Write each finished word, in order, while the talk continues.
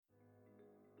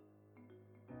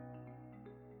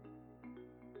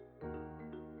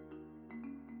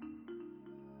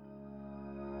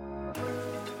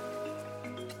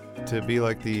to be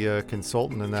like the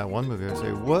consultant in that one movie. I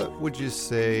say, what would you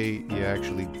say you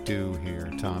actually do here,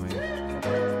 Tommy?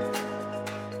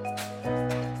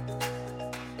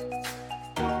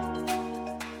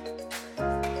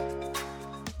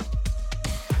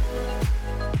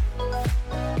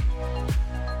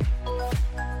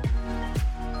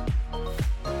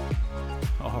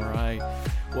 All right.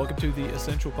 Welcome to the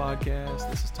Essential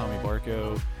Podcast. This is Tommy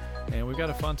Barko, and we've got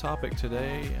a fun topic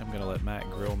today. I'm going to let Matt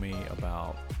grill me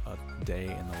about a day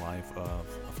in the life of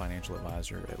a financial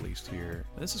advisor, at least here.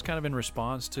 This is kind of in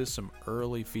response to some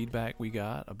early feedback we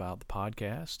got about the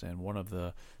podcast, and one of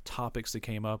the topics that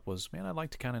came up was, man, I'd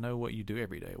like to kind of know what you do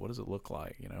every day. What does it look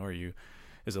like?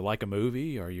 Is it like a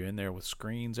movie? Are you in there with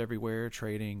screens everywhere,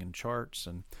 trading and charts?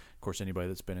 And of course, anybody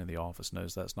that's been in the office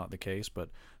knows that's not the case, but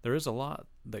there is a lot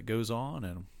that goes on,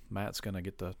 and Matt's going to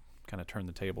get to kind of turn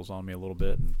the tables on me a little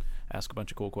bit and ask a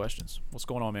bunch of cool questions. What's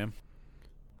going on, man?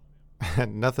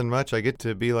 Nothing much. I get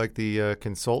to be like the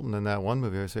consultant in that one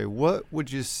movie. I say, what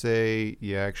would you say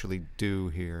you actually do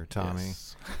here, Tommy?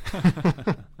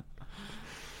 Yes.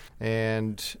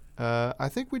 And I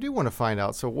think we do want to find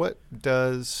out. So what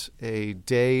does a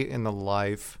day in the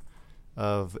life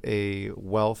of a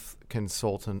wealth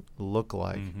consultant look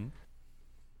like? Mm-hmm.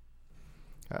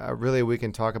 Really, we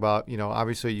can talk about,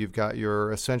 obviously you've got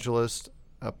your essentialist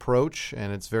approach,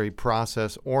 and it's very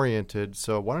process-oriented.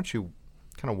 So why don't you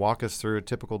kind of walk us through a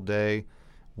typical day,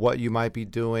 what you might be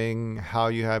doing, how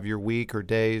you have your week or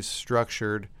days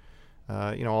structured,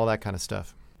 all that kind of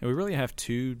stuff. And we really have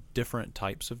two different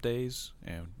types of days,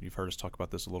 and you've heard us talk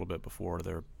about this a little bit before.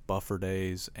 There are buffer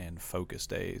days and focus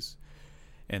days.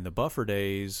 And the buffer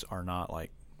days are not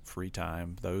like free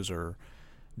time. Those are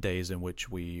days in which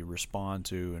we respond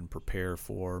to and prepare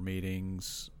for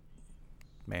meetings,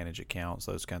 manage accounts,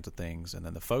 those kinds of things. And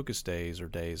then the focus days are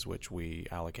days which we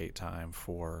allocate time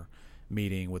for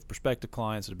meeting with prospective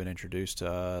clients that have been introduced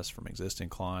to us from existing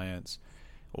clients,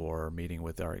 or meeting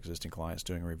with our existing clients,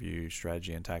 doing reviews,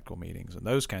 strategy and tactical meetings, and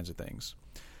those kinds of things.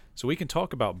 So we can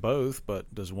talk about both,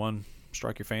 but does one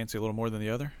strike your fancy a little more than the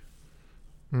other?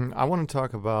 I want to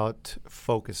talk about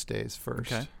focus days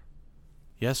first. Okay.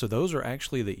 Yeah, so those are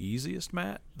actually the easiest,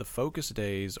 Matt. The focus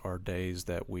days are days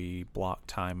that we block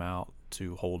time out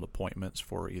to hold appointments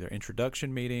for either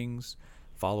introduction meetings,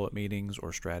 follow-up meetings,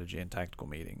 or strategy and tactical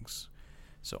meetings.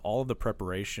 So all of the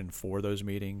preparation for those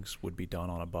meetings would be done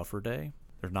on a buffer day.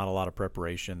 There's not a lot of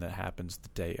preparation that happens the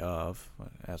day of,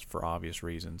 as for obvious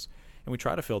reasons. And we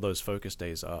try to fill those focus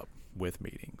days up with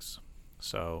meetings.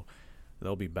 So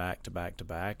they'll be back to back to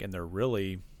back, and they're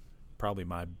really probably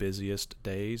my busiest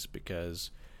days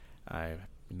because I'm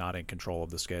not in control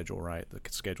of the schedule, right? The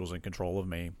schedule's in control of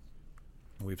me.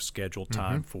 We've scheduled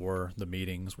time for the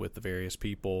meetings with the various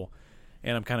people,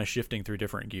 and I'm kind of shifting through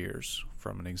different gears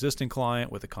from an existing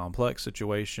client with a complex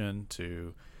situation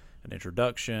to an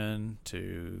introduction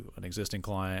to an existing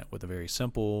client with a very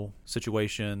simple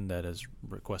situation that has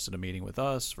requested a meeting with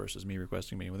us versus me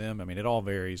requesting a meeting with them. I mean, it all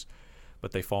varies,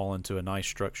 but they fall into a nice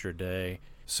structured day.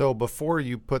 So before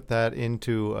you put that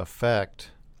into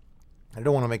effect, I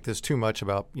don't want to make this too much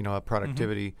about, a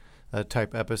productivity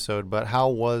type episode, but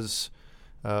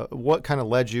what kind of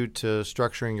led you to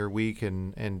structuring your week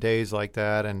and days like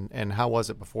that, and how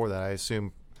was it before that? I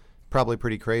assume probably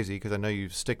pretty crazy because I know you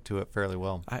stick to it fairly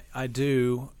well. I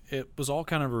do. It was all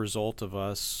kind of a result of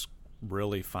us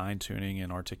really fine-tuning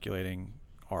and articulating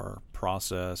our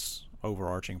process,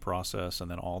 overarching process,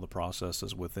 and then all the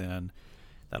processes within.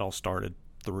 That all started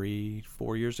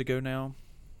 3-4 years ago now,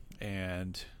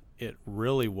 and it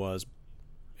really was,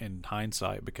 in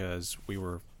hindsight, because we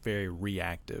were very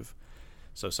reactive.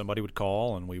 So somebody would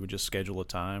call and we would just schedule a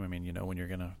time. I mean, when you're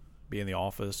going to be in the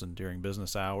office and during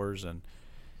business hours, and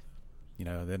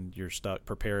then you're stuck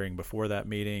preparing before that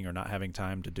meeting or not having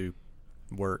time to do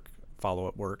work,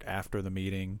 follow-up work after the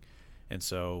meeting. And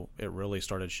so it really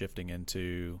started shifting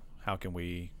into how can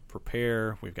we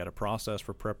prepare. We've got a process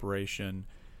for preparation,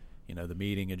 the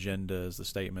meeting agendas, the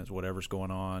statements, whatever's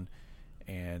going on.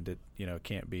 And it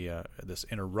can't be this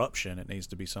interruption. It needs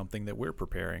to be something that we're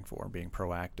preparing for, being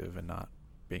proactive and not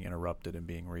being interrupted and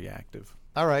being reactive.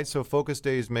 All right, so focus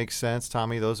days make sense,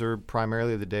 Tommy. Those are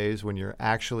primarily the days when you're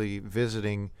actually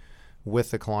visiting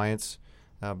with the clients.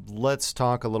 Let's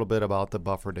talk a little bit about the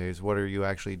buffer days. What are you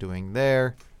actually doing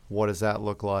there? What does that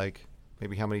look like?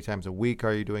 Maybe how many times a week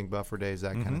are you doing buffer days,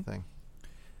 that kind of thing.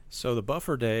 So the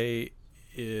buffer day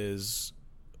is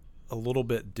a little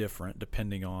bit different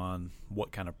depending on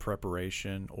what kind of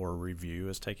preparation or review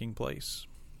is taking place.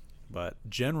 But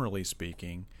generally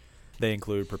speaking, they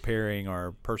include preparing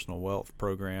our personal wealth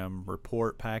program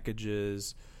report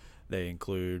packages. They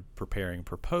include preparing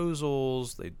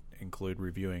proposals. They include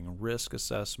reviewing risk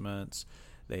assessments.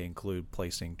 They include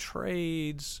placing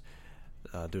trades,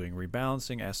 doing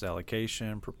rebalancing, asset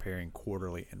allocation, preparing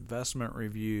quarterly investment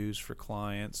reviews for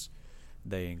clients.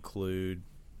 They include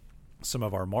some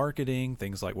of our marketing,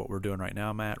 things like what we're doing right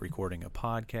now, Matt, recording a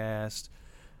podcast.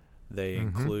 They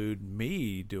include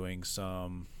me doing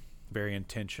some very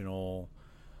intentional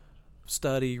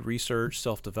study, research,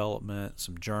 self-development,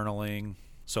 some journaling.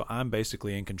 So I'm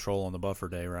basically in control on the buffer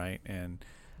day, right? And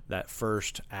that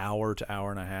first hour to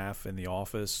hour and a half in the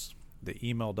office, the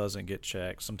email doesn't get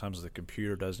checked. Sometimes the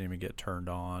computer doesn't even get turned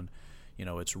on.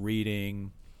 It's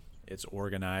reading, it's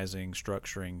organizing,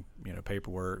 structuring,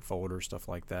 paperwork, folders, stuff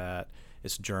like that.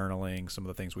 It's journaling, some of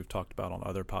the things we've talked about on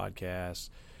other podcasts.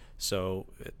 So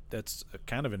that's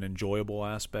kind of an enjoyable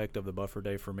aspect of the buffer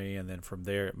day for me. And then from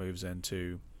there, it moves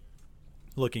into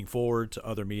looking forward to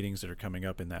other meetings that are coming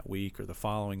up in that week or the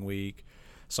following week.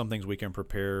 Some things we can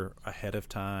prepare ahead of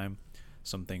time.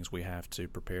 Some things we have to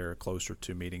prepare closer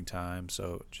to meeting time.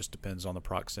 So it just depends on the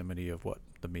proximity of what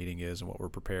the meeting is and what we're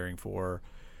preparing for.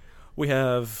 We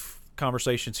have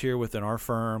conversations here within our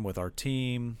firm with our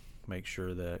team, make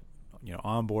sure that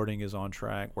onboarding is on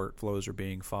track, workflows are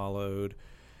being followed.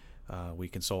 We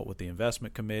consult with the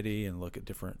investment committee and look at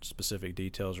different specific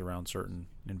details around certain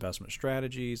investment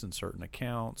strategies and certain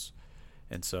accounts.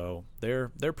 And so they're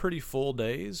pretty full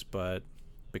days, but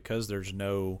because there's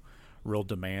no real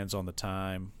demands on the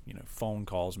time, phone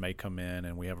calls may come in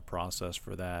and we have a process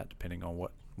for that depending on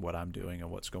what I'm doing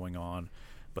and what's going on.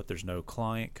 But there's no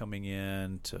client coming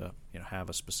in to have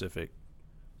a specific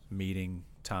meeting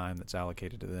time that's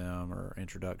allocated to them or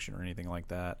introduction or anything like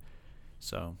that.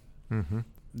 So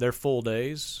they're full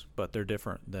days, but they're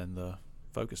different than the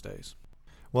focus days.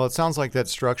 Well, it sounds like that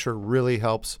structure really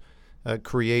helps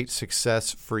create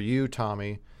success for you,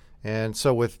 Tommy. And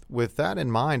so with that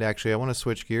in mind, actually, I want to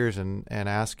switch gears and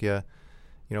ask you,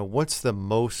 what's the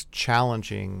most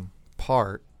challenging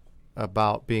part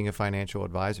about being a financial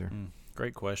advisor?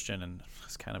 Great question, and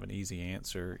it's kind of an easy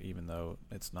answer, even though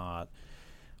it's not.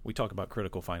 We talk about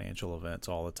critical financial events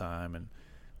all the time, and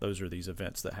those are these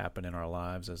events that happen in our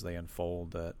lives as they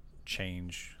unfold that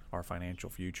change our financial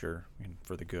future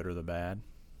for the good or the bad.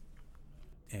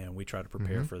 And we try to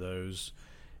prepare for those.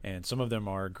 And some of them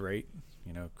are great.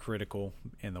 Critical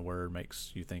in the word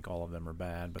makes you think all of them are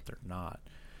bad, but they're not.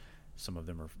 Some of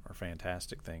them are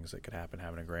fantastic things that could happen,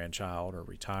 having a grandchild or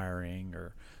retiring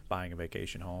or buying a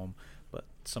vacation home. But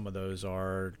some of those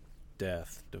are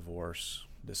death, divorce,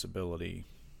 disability,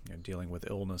 dealing with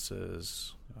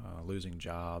illnesses, losing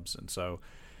jobs. And so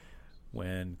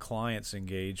when clients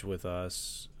engage with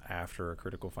us after a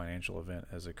critical financial event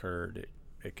has occurred,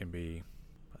 it can be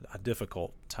a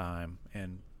difficult time.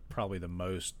 And probably the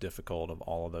most difficult of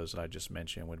all of those that I just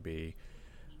mentioned would be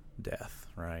death,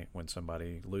 right? When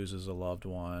somebody loses a loved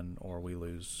one or we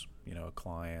lose, a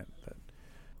client, that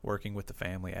working with the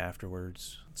family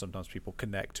afterwards. Sometimes people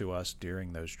connect to us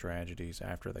during those tragedies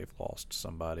after they've lost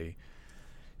somebody.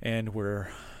 And we're,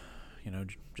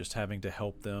 just having to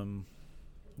help them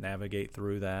navigate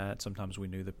through that. Sometimes we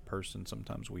knew the person,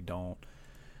 sometimes we don't.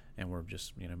 And we're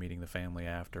just, meeting the family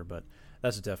after. But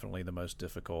that's definitely the most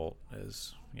difficult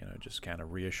is, just kind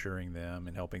of reassuring them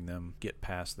and helping them get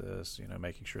past this,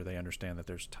 making sure they understand that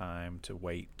there's time to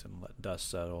wait and let dust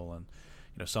settle. And,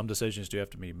 some decisions do have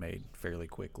to be made fairly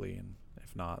quickly. And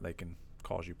if not, they can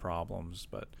cause you problems.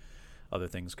 But other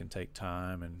things can take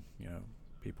time and,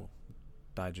 people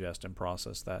digest and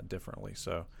process that differently.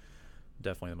 So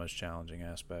definitely the most challenging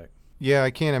aspect. Yeah,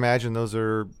 I can't imagine those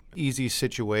are easy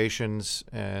situations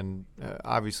and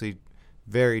obviously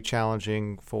very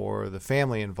challenging for the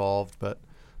family involved, but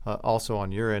also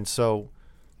on your end. So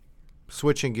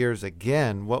switching gears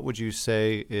again, what would you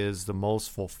say is the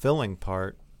most fulfilling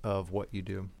part of what you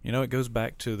do? It goes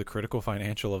back to the critical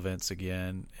financial events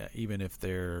again, even if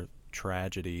they're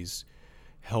tragedies,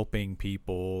 helping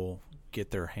people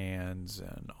get their hands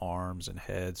and arms and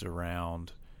heads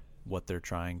around what they're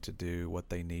trying to do, what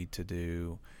they need to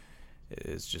do,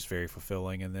 is just very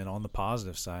fulfilling. And then on the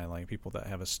positive side, like people that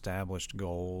have established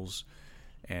goals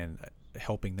and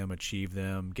helping them achieve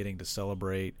them, getting to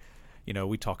celebrate.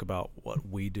 We talk about what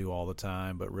we do all the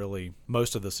time, but really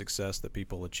most of the success that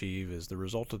people achieve is the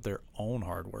result of their own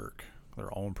hard work,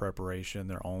 their own preparation,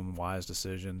 their own wise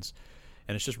decisions.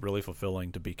 And it's just really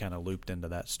fulfilling to be kind of looped into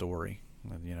that story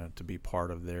and, to be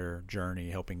part of their journey,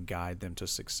 helping guide them to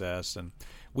success. And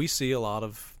we see a lot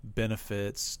of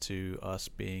benefits to us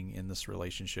being in this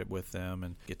relationship with them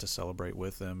and get to celebrate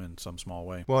with them in some small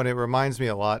way. Well, and it reminds me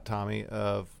a lot, Tommy,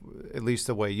 of at least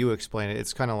the way you explain it.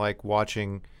 It's kind of like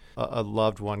watching a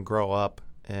loved one grow up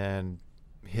and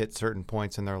hit certain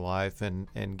points in their life and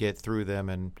get through them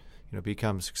and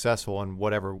become successful in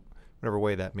whatever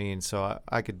way that means. So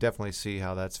I could definitely see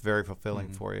how that's very fulfilling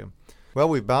for you. Well,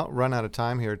 we've about run out of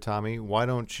time here, Tommy. Why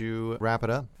don't you wrap it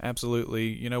up?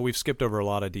 Absolutely. We've skipped over a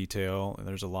lot of detail, and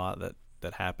there's a lot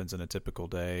that happens in a typical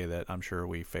day that I'm sure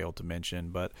we failed to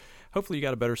mention, but hopefully you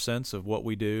got a better sense of what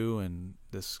we do, and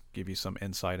this give you some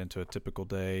insight into a typical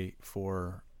day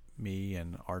for me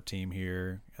and our team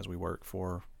here as we work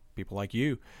for people like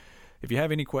you. If you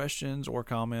have any questions or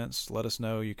comments, let us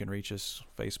know. You can reach us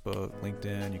Facebook,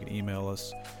 LinkedIn, you can email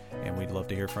us, and we'd love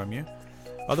to hear from you.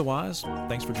 Otherwise,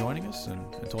 thanks for joining us, and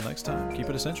until next time, keep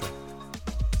it essential.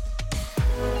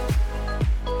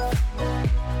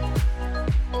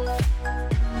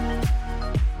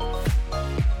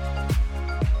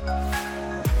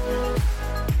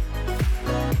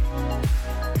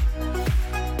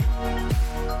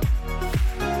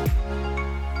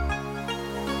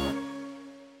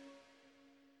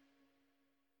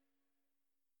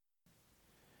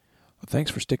 Thanks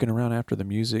for sticking around after the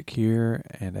music here,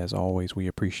 and as always, we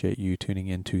appreciate you tuning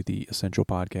into the Essential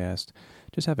Podcast.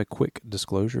 Just have a quick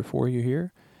disclosure for you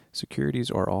here.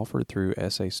 Securities are offered through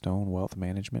S.A. Stone Wealth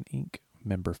Management, Inc.,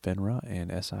 member FINRA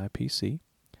and SIPC,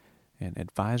 and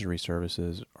advisory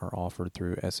services are offered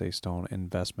through S.A. Stone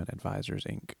Investment Advisors,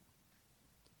 Inc.